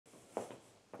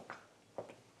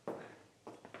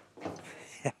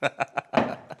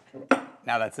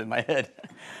Now that's in my head.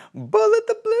 Bullet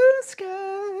the blue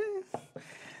sky.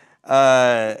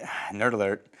 Nerd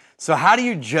alert. So how do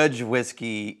you judge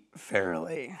whiskey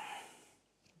fairly?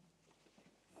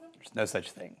 There's no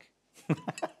such thing.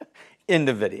 End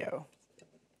of video.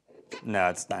 No,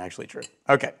 it's not actually true.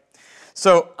 Okay.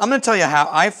 So I'm going to tell you how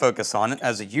I focus on it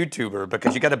as a YouTuber,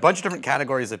 because you got a bunch of different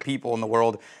categories of people in the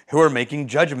world who are making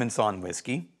judgments on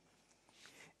whiskey.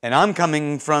 And I'm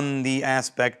coming from the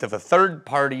aspect of a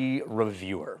third-party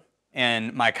reviewer.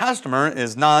 And my customer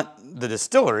is not the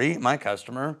distillery. My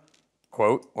customer,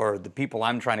 quote, or the people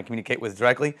I'm trying to communicate with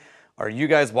directly, are you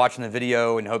guys watching the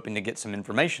video and hoping to get some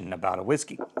information about a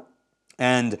whiskey.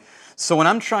 And so when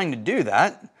I'm trying to do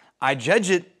that, I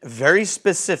judge it very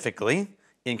specifically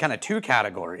in kind of two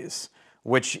categories,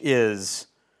 which is,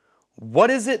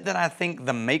 what is it that I think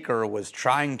the maker was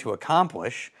trying to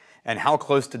accomplish, and how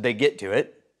close did they get to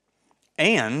it?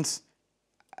 And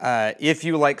if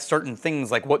you like certain things,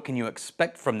 like what can you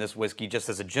expect from this whiskey just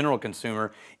as a general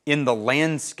consumer in the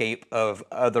landscape of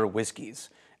other whiskeys?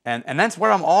 And that's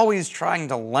where I'm always trying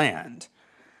to land.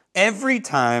 Every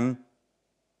time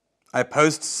I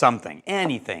post something,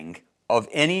 anything of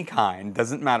any kind,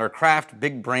 doesn't matter, craft,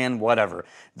 big brand, whatever,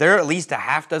 there are at least a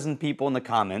half dozen people in the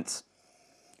comments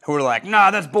who are like,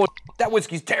 nah, that's bull, that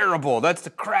whiskey's terrible, that's the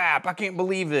crap, I can't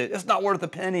believe it, it's not worth a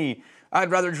penny, I'd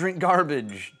rather drink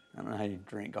garbage. I don't know how you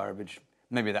drink garbage.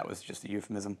 Maybe that was just a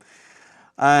euphemism.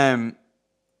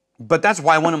 But that's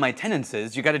why one of my tenets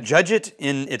is you got to judge it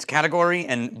in its category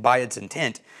and by its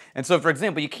intent. And so, for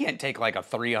example, you can't take like a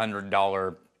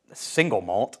 $300 single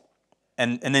malt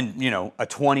and then, you know, a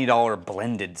 $20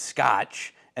 blended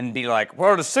scotch and be like,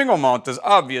 well, the single malt is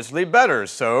obviously better,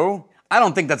 so I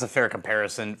don't think that's a fair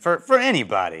comparison for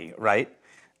anybody, right?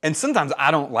 And sometimes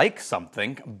I don't like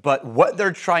something, but what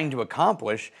they're trying to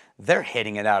accomplish, they're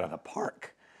hitting it out of the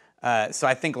park. So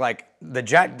I think like the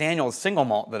Jack Daniel's single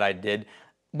malt that I did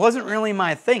wasn't really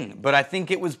my thing, but I think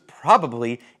it was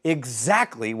probably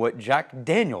exactly what Jack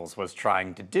Daniel's was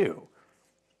trying to do.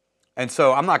 And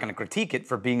so I'm not going to critique it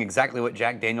for being exactly what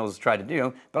Jack Daniel's tried to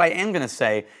do, but I am going to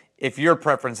say if your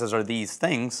preferences are these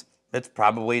things, that's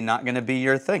probably not going to be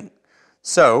your thing.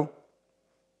 So,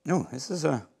 oh, this is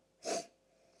a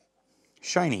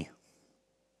shiny.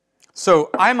 So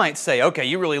I might say, okay,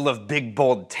 you really love big,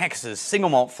 bold Texas single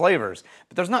malt flavors,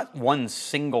 but there's not one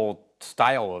single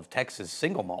style of Texas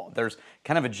single malt. There's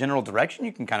kind of a general direction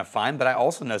you can kind of find, but I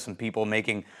also know some people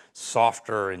making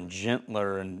softer and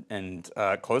gentler and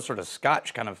closer to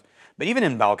Scotch kind of. But even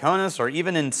in Balcones or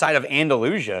even inside of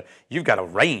Andalusia, you've got a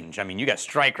range. I mean, you got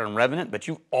Striker and Revenant, but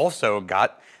you've also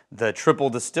got the triple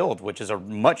distilled, which is a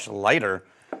much lighter,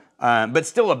 but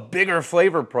still a bigger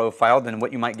flavor profile than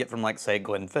what you might get from, like, say,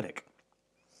 Glenfiddich.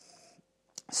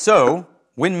 So,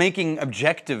 when making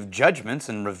objective judgments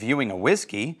and reviewing a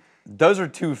whiskey, those are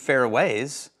two fair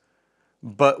ways,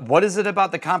 but what is it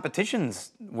about the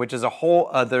competitions, which is a whole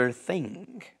other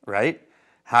thing, right?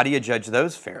 How do you judge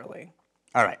those fairly?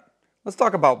 All right, let's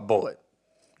talk about Bulleit.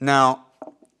 Now,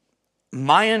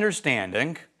 my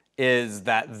understanding is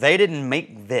that they didn't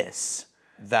make this,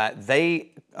 that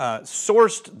they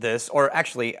sourced this, or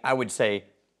actually, I would say,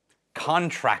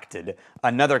 contracted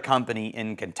another company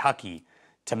in Kentucky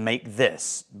to make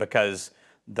this, because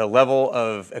the level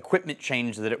of equipment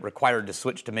change that it required to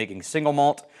switch to making single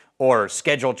malt or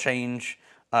schedule change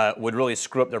would really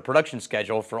screw up their production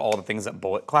schedule for all the things that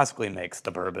Bulleit classically makes,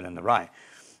 the bourbon and the rye.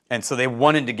 And so they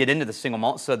wanted to get into the single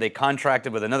malt, so they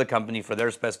contracted with another company for their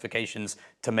specifications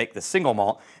to make the single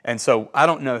malt. And so I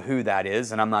don't know who that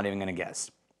is, and I'm not even going to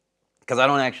guess, because I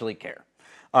don't actually care.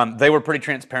 They were pretty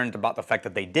transparent about the fact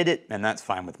that they did it, and that's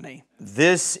fine with me.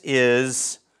 This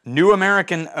is New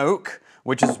American Oak,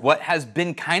 which is what has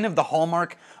been kind of the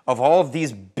hallmark of all of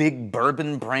these big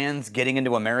bourbon brands getting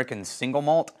into American single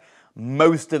malt.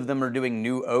 Most of them are doing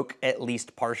New Oak, at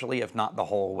least partially, if not the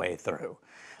whole way through.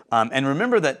 And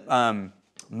remember that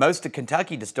most of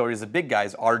Kentucky distilleries, the big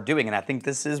guys, are doing, and I think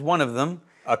this is one of them,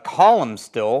 a column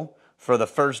still for the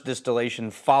first distillation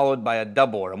followed by a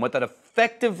doubler. And what that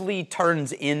effectively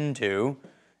turns into,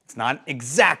 it's not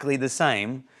exactly the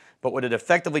same, but what it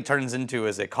effectively turns into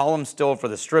is a column still for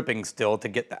the stripping still to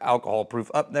get the alcohol proof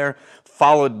up there,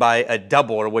 followed by a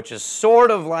doubler, which is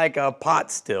sort of like a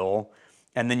pot still,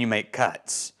 and then you make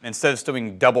cuts. Instead of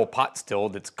doing double pot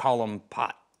still, it's column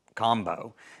pot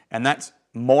combo. And that's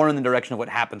more in the direction of what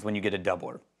happens when you get a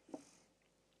doubler.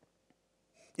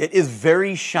 It is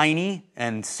very shiny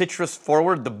and citrus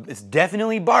forward. It's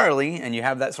definitely barley, and you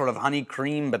have that sort of honey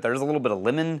cream, but there's a little bit of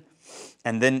lemon.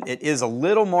 And then it is a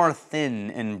little more thin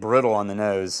and brittle on the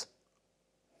nose.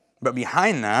 But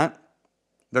behind that,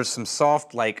 There's some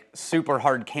soft, like super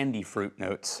hard candy fruit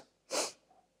notes.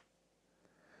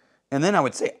 And then I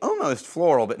would say almost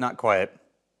floral, but not quite.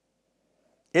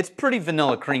 It's pretty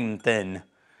vanilla cream thin.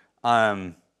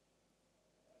 But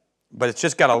it's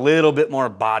just got a little bit more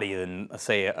body than,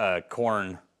 say, a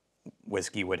corn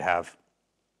whiskey would have.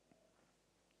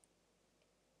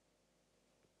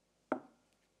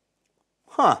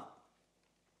 Huh.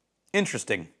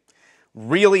 Interesting.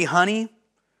 Really honey,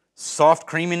 soft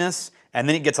creaminess, and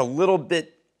then it gets a little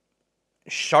bit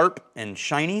sharp and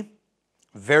shiny.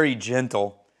 Very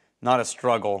gentle, not a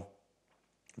struggle.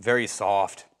 Very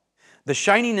soft. The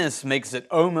shininess makes it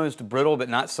almost brittle, but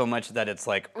not so much that it's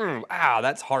like, ow,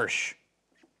 that's harsh.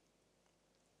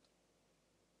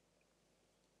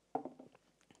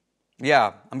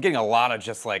 Yeah, I'm getting a lot of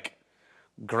just like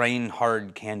grain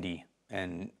hard candy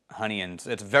and honey, and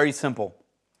it's very simple.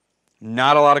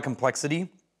 Not a lot of complexity,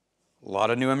 a lot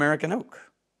of new American oak.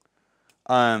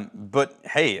 But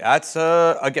hey, that's,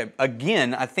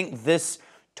 again, I think this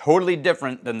totally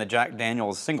different than the Jack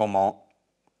Daniel's single malt,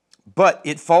 but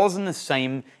it falls in the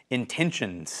same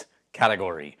intentions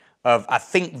category of, I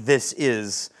think this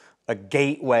is a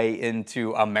gateway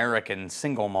into American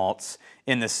single malts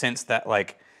in the sense that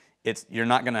like, you're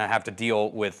not gonna have to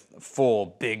deal with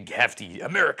full, big, hefty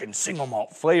American single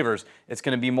malt flavors. It's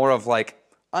gonna be more of like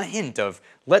a hint of,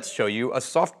 let's show you a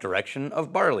soft direction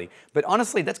of barley. But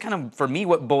honestly, that's kind of, for me,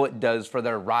 what Bulleit does for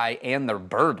their rye and their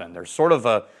bourbon. They're sort of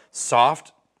a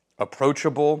soft,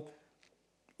 approachable,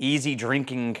 easy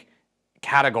drinking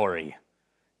category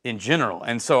in general.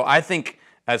 And so I think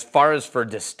as far as for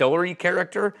distillery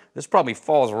character, this probably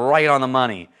falls right on the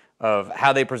money of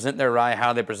how they present their rye,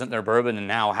 how they present their bourbon, and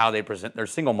now how they present their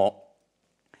single malt.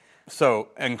 So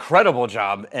incredible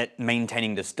job at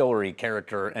maintaining distillery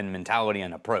character and mentality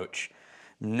and approach.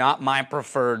 Not my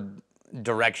preferred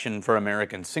direction for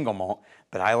American single malt,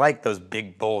 but I like those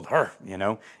big, bold, you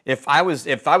know. If I was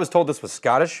told this was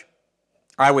Scottish,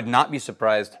 I would not be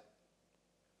surprised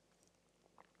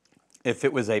if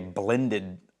it was a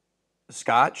blended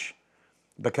Scotch,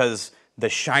 because the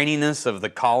shininess of the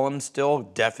column still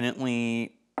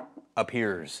definitely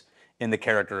appears in the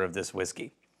character of this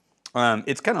whiskey.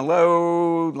 It's kind of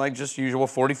low, like just usual,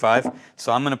 45.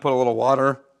 So I'm going to put a little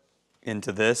water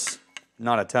into this,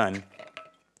 not a ton.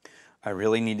 I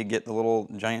really need to get the little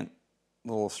giant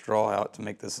little straw out to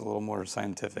make this a little more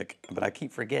scientific, but I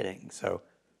keep forgetting, so.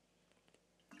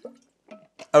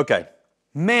 Okay.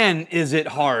 Man, is it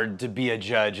hard to be a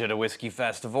judge at a whiskey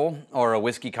festival or a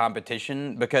whiskey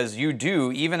competition, because you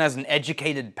do, even as an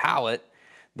educated palate,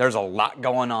 there's a lot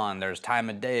going on. There's time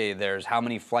of day, there's how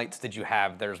many flights did you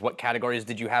have, there's what categories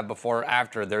did you have before or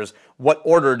after, there's what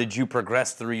order did you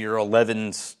progress through your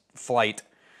 11th flight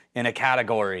in a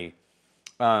category.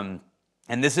 And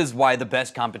this is why the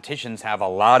best competitions have a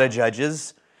lot of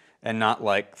judges and not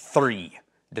like 3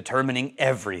 determining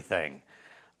everything.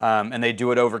 And they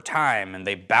do it over time, and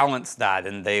they balance that,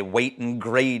 and they weight and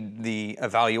grade the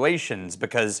evaluations,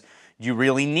 because you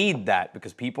really need that,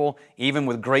 because people, even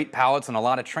with great palates and a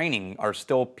lot of training, are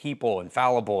still people and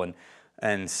fallible,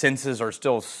 and senses are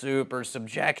still super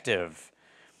subjective.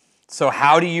 So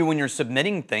how do you, when you're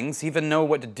submitting things, even know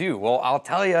what to do? Well, I'll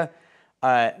tell you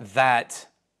that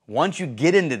once you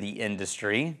get into the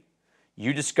industry,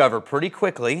 you discover pretty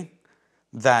quickly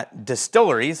that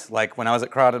distilleries, like when I was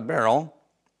at Crowded Barrel,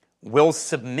 will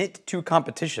submit to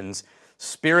competitions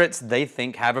spirits they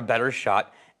think have a better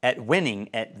shot at winning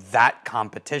at that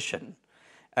competition.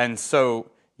 And so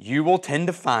you will tend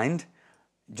to find,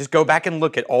 just go back and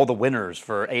look at all the winners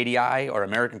for ADI or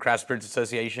American Craft Spirits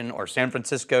Association or San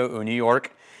Francisco or New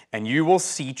York, and you will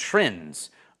see trends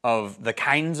of the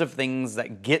kinds of things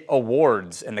that get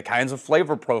awards and the kinds of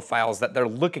flavor profiles that they're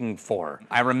looking for.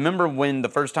 I remember when the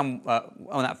first time, well,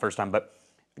 not first time, but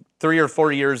 3 or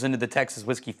 4 years into the Texas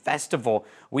Whiskey Festival,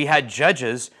 we had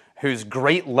judges whose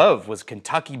great love was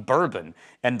Kentucky bourbon.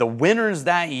 And the winners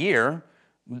that year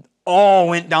all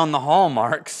went down the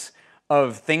hallmarks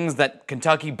of things that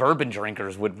Kentucky bourbon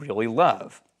drinkers would really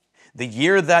love. The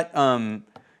year that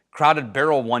Crowded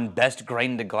Barrel won Best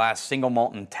Grain to Glass Single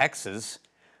Malt in Texas,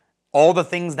 all the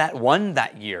things that won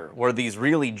that year were these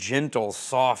really gentle,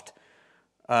 soft,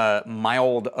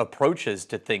 mild approaches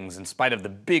to things in spite of the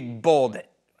big, bold,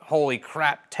 holy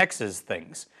crap, Texas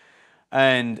things.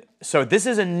 And so this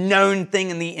is a known thing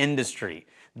in the industry,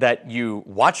 that you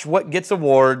watch what gets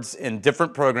awards in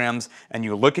different programs, and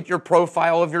you look at your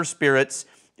profile of your spirits,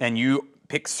 and you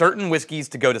pick certain whiskeys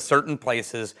to go to certain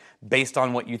places based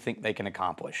on what you think they can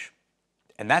accomplish.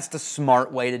 And that's the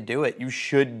smart way to do it. You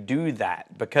should do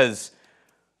that, because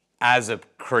as a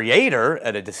creator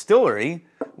at a distillery,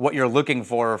 what you're looking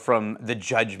for from the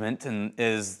judgment and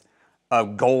is a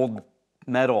gold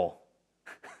medal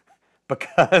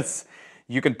because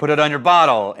you can put it on your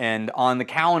bottle and on the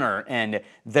counter, and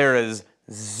there is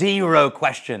zero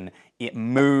question it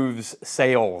moves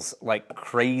sales like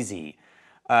crazy.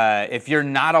 If you're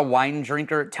not a wine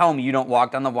drinker, tell me you don't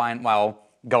walk down the wine while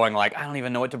going like, I don't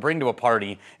even know what to bring to a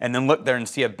party, and then look there and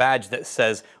see a badge that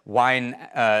says wine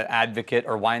advocate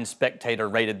or wine spectator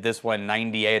rated this one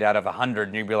 98 out of 100,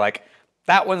 and you'd be like,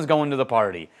 that one's going to the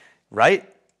party, right?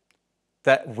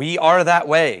 That we are that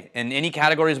way. In any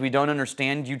categories we don't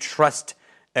understand, you trust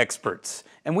experts.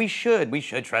 And we should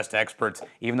trust experts,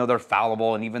 even though they're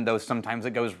fallible and even though sometimes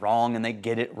it goes wrong and they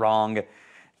get it wrong,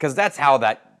 because that's how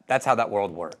that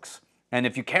world works. And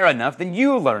if you care enough, then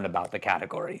you learn about the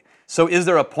category. So is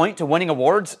there a point to winning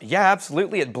awards? Yeah,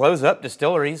 absolutely. It blows up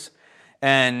distilleries.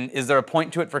 And is there a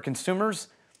point to it for consumers?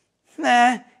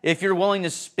 Nah. If you're willing to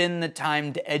spend the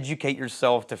time to educate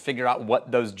yourself to figure out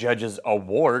what those judges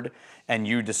award and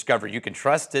you discover you can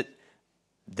trust it,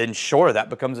 then sure, that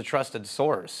becomes a trusted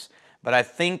source. But I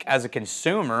think as a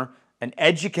consumer, an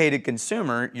educated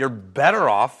consumer, you're better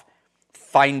off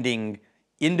finding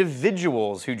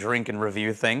individuals who drink and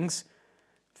review things,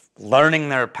 learning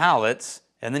their palates,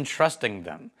 and then trusting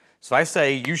them. So I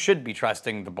say you should be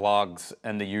trusting the blogs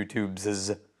and the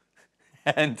YouTubes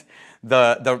and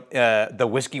the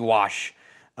Whiskey Wash.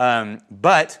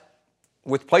 But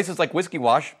with places like Whiskey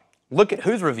Wash, look at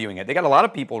who's reviewing it. They got a lot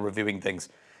of people reviewing things.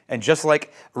 And just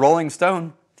like Rolling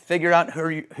Stone, figure out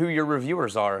who your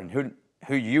reviewers are and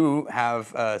who you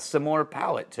have a similar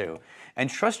palate to. And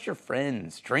trust your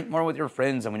friends. Drink more with your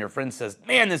friends. And when your friend says,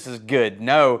 man, this is good,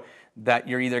 know that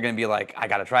you're either going to be like, I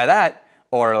got to try that,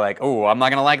 or like, oh, I'm not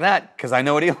going to like that because I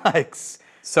know what he likes.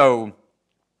 So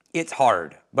it's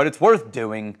hard, but it's worth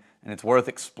doing and it's worth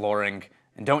exploring.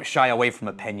 And don't shy away from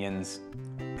opinions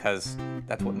because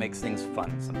that's what makes things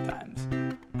fun sometimes.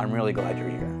 I'm really glad you're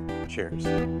here. Cheers.